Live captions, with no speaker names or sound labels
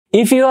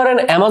If you are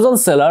an Amazon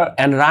seller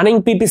and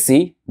running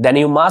PPC, then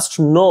you must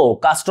know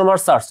customer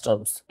search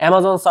terms,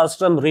 Amazon search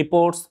term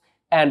reports,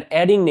 and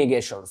adding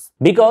negations,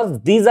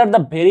 because these are the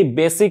very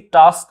basic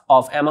tasks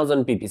of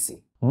Amazon PPC.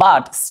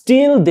 But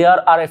still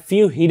there are a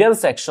few hidden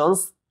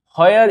sections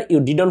where you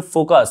didn't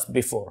focus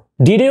before.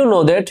 Did you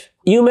know that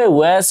you may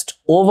waste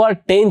over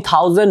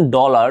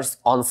 $10,000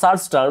 on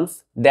search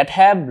terms that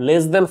have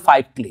less than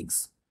 5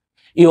 clicks?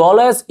 You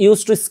always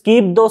used to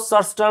skip those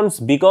search terms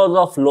because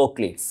of low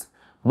clicks,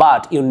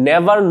 but you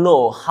never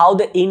know how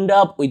they end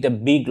up with a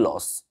big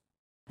loss.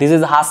 This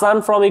is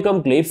Hassan from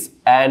Ecom Clips,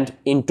 and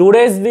in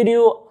today's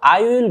video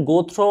I will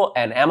go through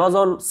an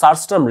Amazon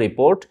search term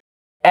report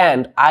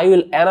and I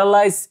will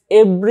analyze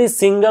every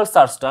single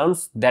search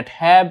terms that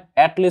have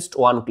at least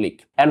 1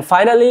 click. And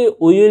finally,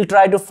 we will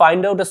try to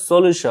find out a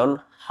solution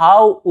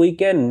how we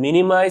can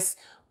minimize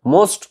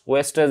most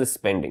wastage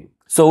spending.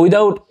 So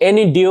without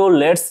any ado,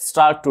 let's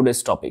start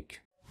today's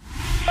topic.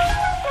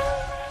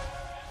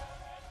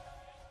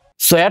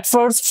 So at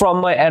first, from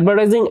my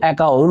advertising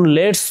account,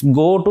 let's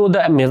go to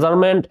the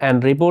measurement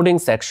and reporting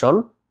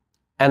section,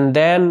 and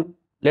then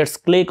let's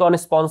click on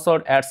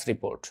sponsored ads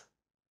report.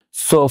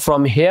 So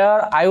from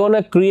here, I want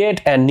to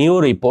create a new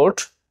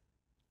report.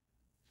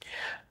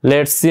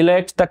 Let's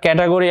select the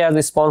category as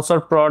a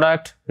sponsored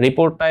product,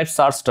 report type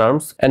search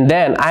terms, and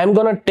then I'm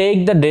going to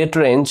take the date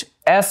range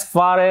as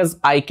far as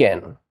I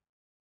can.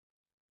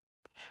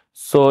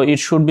 So it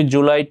should be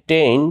July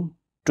 10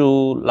 to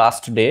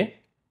last day,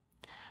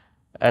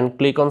 and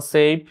click on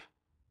save.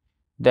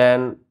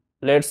 Then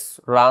let's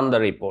run the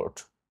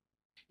report.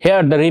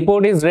 Here the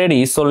report is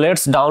ready, so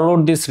let's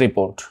download this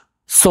report.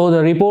 So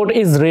the report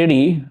is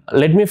ready.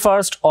 Let me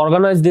first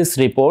organize this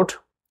report.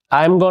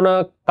 I'm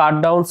gonna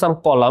cut down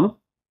some column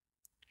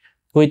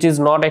which is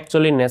not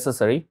actually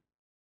necessary.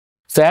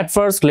 So at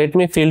first, let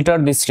me filter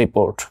this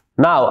report.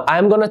 Now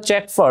I'm gonna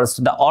check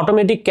first the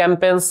automatic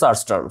campaign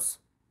search terms.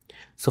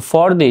 So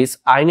for this,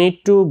 I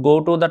need to go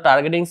to the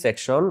targeting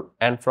section,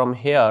 and from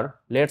here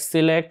let's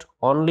select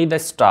only the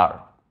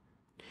star.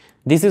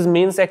 This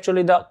means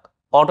actually the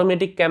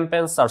automatic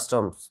campaign search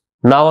terms.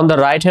 Now on the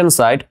right hand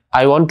side,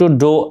 I want to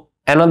do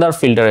another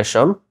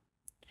filtration.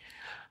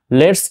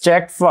 Let's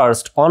check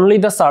first only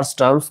the search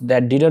terms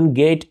that didn't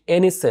get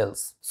any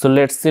sales. So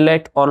let's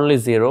select only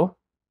 0,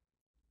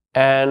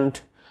 and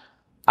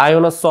I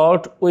want to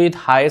sort with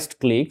highest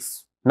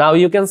clicks. Now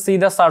you can see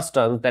the search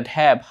terms that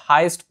have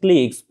highest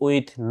clicks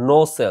with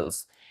no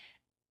sales,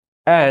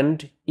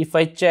 and if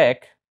I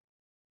check,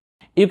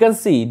 you can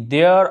see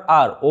there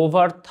are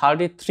over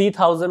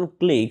 33,000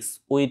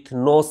 clicks with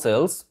no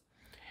sales.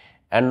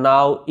 And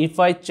now if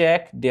I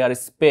check their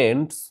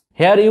spends,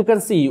 here you can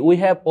see we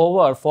have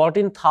over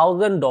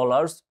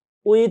 $14,000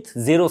 with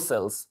 0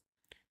 sales.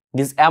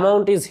 This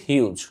amount is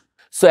huge.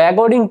 So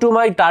according to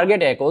my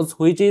target echoes,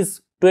 which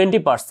is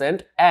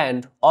 20%,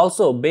 and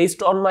also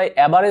based on my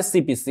average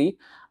CPC,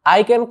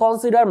 I can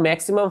consider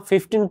maximum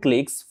 15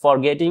 clicks for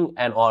getting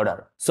an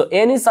order. So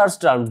any search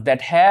terms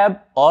that have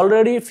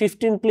already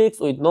 15 clicks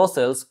with no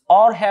sales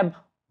or have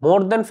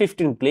more than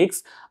 15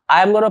 clicks,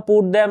 I am gonna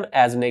put them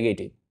as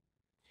negative.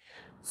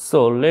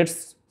 So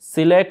let's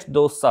select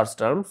those search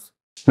terms.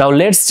 Now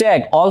let's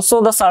check also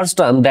the search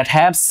terms that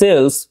have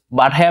sales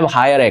but have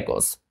higher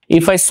echoes.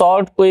 If I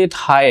sort with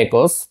high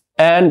echoes,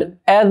 and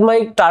as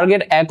my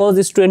target echoes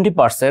is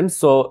 20%,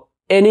 so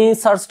any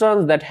search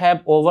terms that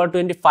have over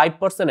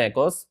 25%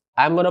 echoes,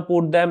 I'm gonna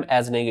put them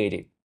as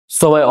negative.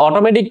 So my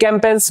automatic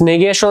campaigns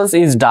negations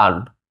is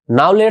done.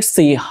 Now let's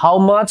see how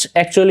much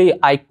actually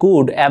I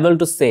could able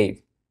to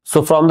save.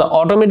 So from the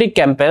automatic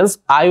campaigns,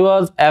 I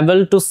was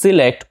able to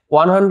select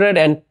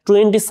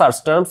 120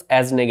 search terms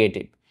as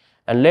negative.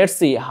 And let's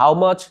see how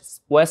much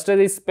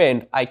wastage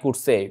spent I could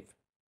save.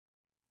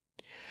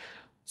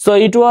 So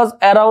it was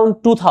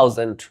around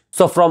 2,000.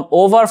 So from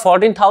over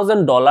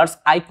 $14,000,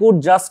 I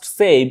could just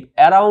save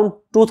around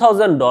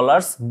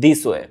 $2,000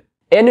 this way.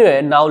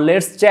 Anyway, now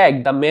let's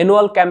check the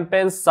manual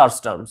campaign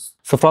search terms.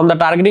 So from the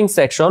targeting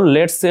section,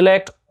 let's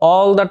select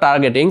all the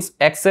targetings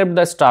except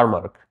the star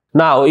mark.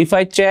 Now if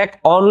I check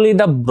only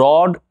the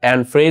broad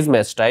and phrase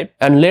match type,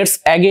 and let's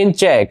again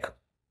check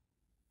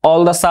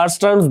all the search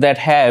terms that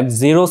have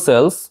 0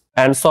 sales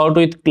and sort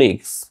with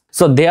clicks.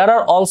 So there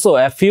are also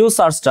a few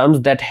search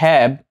terms that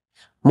have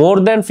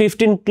more than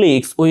 15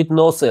 clicks with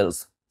no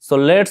sales. So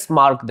let's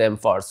mark them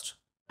first.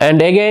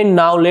 And again,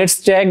 now let's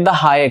check the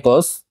high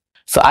echoes.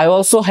 So I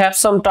also have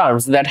some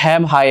terms that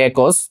have high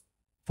echoes.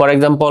 For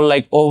example,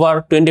 like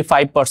over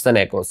 25%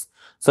 echoes.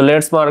 So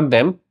let's mark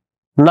them.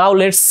 Now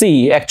let's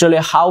see actually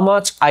how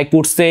much I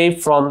could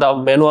save from the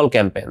manual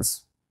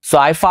campaigns. So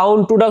I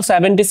found total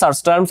 70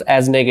 search terms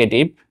as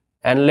negative,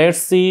 and let's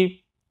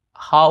see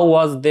how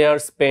was their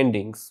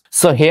spendings.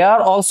 So here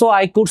also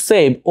I could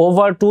save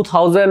over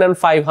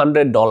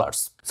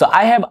 $2,500. So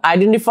I have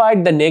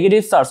identified the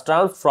negative search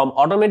terms from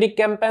automatic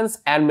campaigns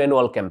and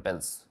manual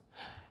campaigns.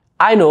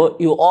 I know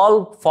you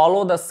all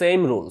follow the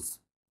same rules,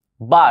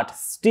 but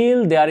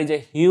still there is a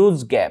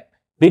huge gap,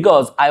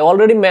 because I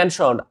already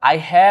mentioned I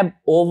have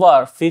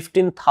over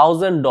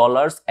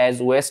 $15,000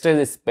 as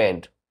wastage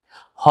spent.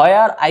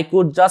 where I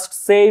could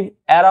just save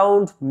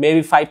around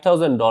maybe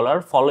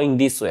 $5,000 following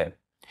this way.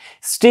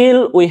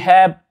 Still, we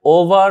have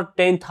over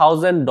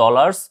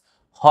 $10,000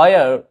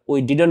 where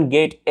we didn't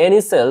get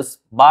any sales,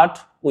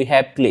 but we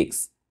have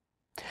clicks.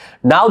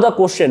 Now the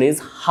question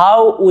is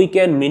how we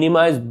can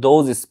minimize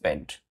those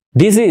spent.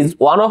 This is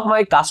one of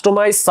my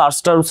customized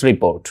search terms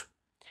report.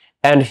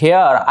 And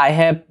here I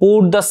have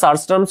put the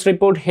search terms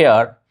report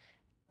here,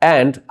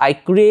 and I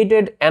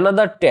created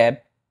another tab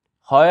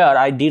where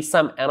I did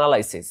some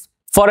analysis.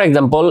 For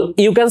example,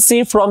 you can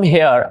see from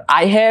here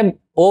I have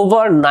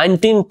over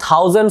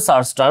 19,000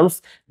 search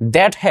terms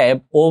that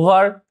have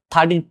over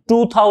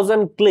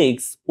 32,000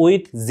 clicks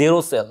with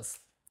 0 sales.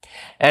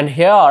 And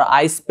here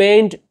I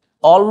spent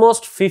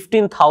almost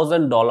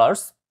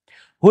 $15,000,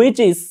 which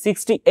is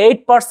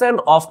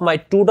 68% of my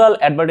total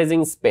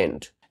advertising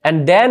spend.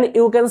 And then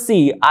you can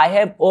see I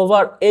have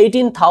over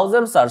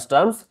 18,000 search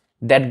terms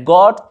that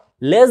got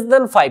less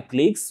than 5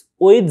 clicks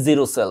with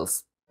 0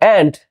 sales.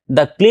 And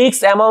the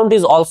clicks amount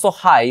is also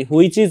high,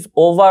 which is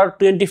over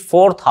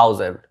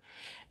 24,000.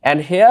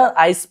 And here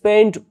I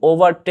spent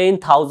over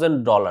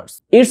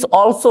 $10,000. It's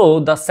also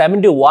the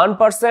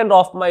 71%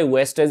 of my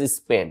wastage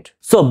spent.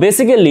 So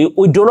basically,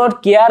 we do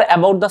not care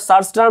about the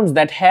search terms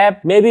that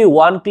have maybe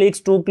 1 clicks,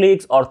 2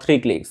 clicks or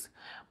 3 clicks.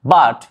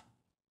 But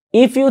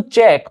if you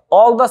check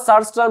all the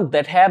search terms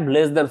that have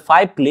less than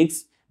 5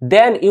 clicks,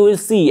 then you will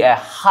see a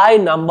high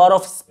number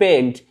of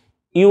spend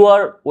you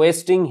are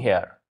wasting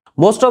here.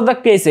 Most of the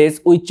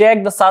cases, we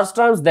check the search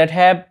terms that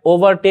have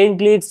over 10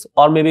 clicks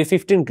or maybe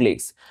 15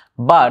 clicks.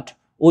 But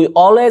we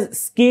always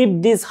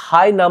skip this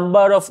high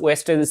number of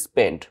wastage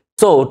spent.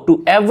 So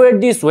to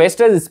avoid this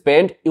wastage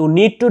spent, you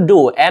need to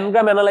do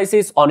n-gram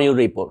analysis on your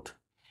report.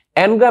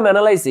 N-gram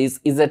analysis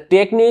is a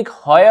technique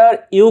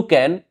where you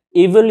can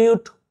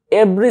evaluate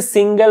every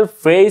single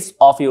phrase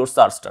of your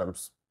search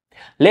terms.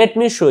 Let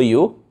me show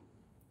you.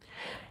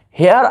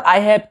 Here I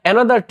have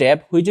another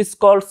tab which is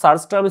called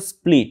search term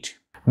split.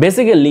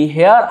 Basically,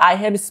 here I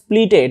have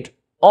splitted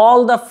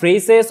all the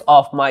phrases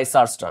of my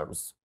search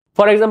terms.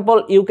 For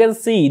example, you can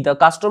see the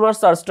customer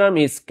search term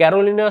is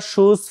Carolina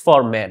shoes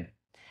for men.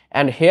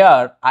 And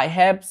here I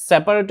have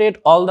separated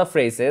all the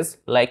phrases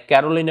like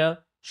Carolina,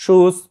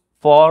 shoes,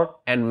 for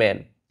and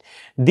men.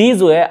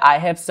 This way I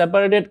have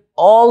separated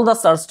all the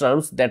search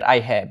terms that I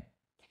have.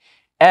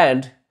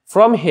 And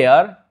from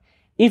here,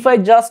 if I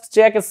just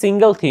check a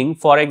single thing,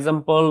 for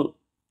example,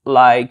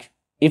 like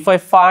if I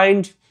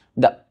find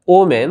the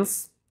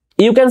women's,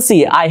 you can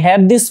see I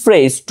have this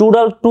phrase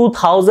total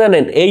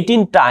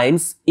 2018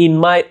 times in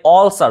my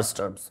all search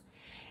terms.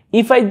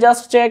 If I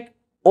just check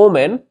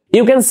women,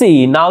 you can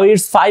see now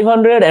it's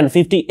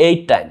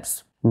 558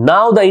 times.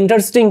 Now the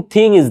interesting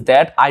thing is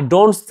that I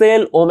don't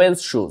sell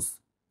women's shoes.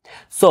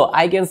 So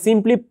I can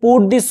simply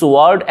put this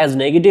word as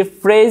negative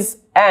phrase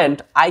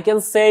and I can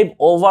save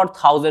over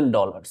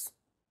 $1,000.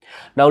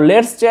 Now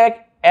let's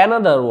check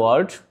another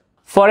word.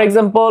 For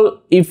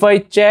example, if I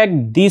check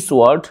this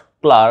word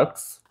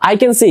clerks, I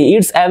can see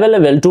it's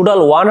available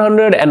total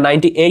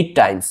 198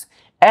 times,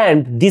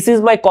 and this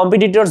is my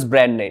competitor's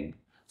brand name.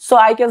 So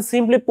I can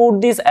simply put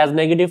this as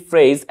negative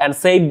phrase and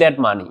save that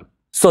money.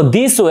 So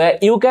this way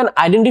you can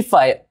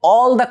identify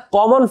all the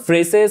common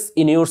phrases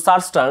in your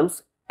search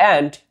terms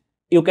and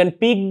you can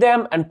pick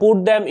them and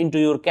put them into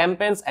your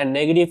campaigns and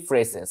negative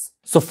phrases.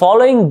 So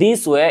following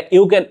this way,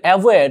 you can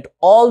avoid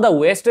all the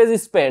wastage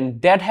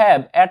spend that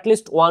have at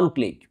least 1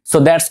 click.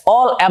 So that's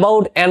all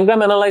about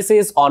n-gram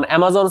analysis on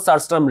Amazon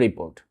search term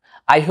report.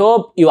 I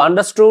hope you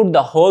understood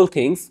the whole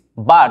things,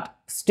 but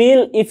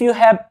still if you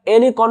have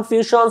any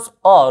confusions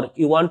or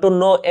you want to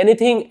know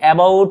anything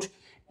about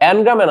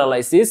n-gram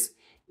analysis,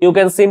 you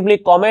can simply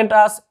comment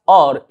us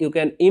or you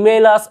can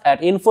email us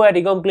at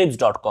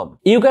info@ecomclips.com.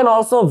 You can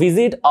also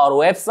visit our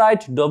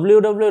website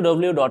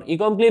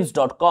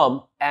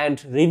www.ecomclips.com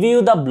and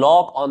review the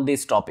blog on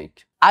this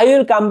topic. I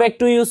will come back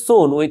to you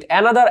soon with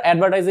another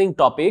advertising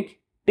topic.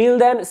 Till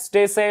then,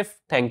 stay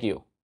safe. Thank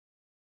you.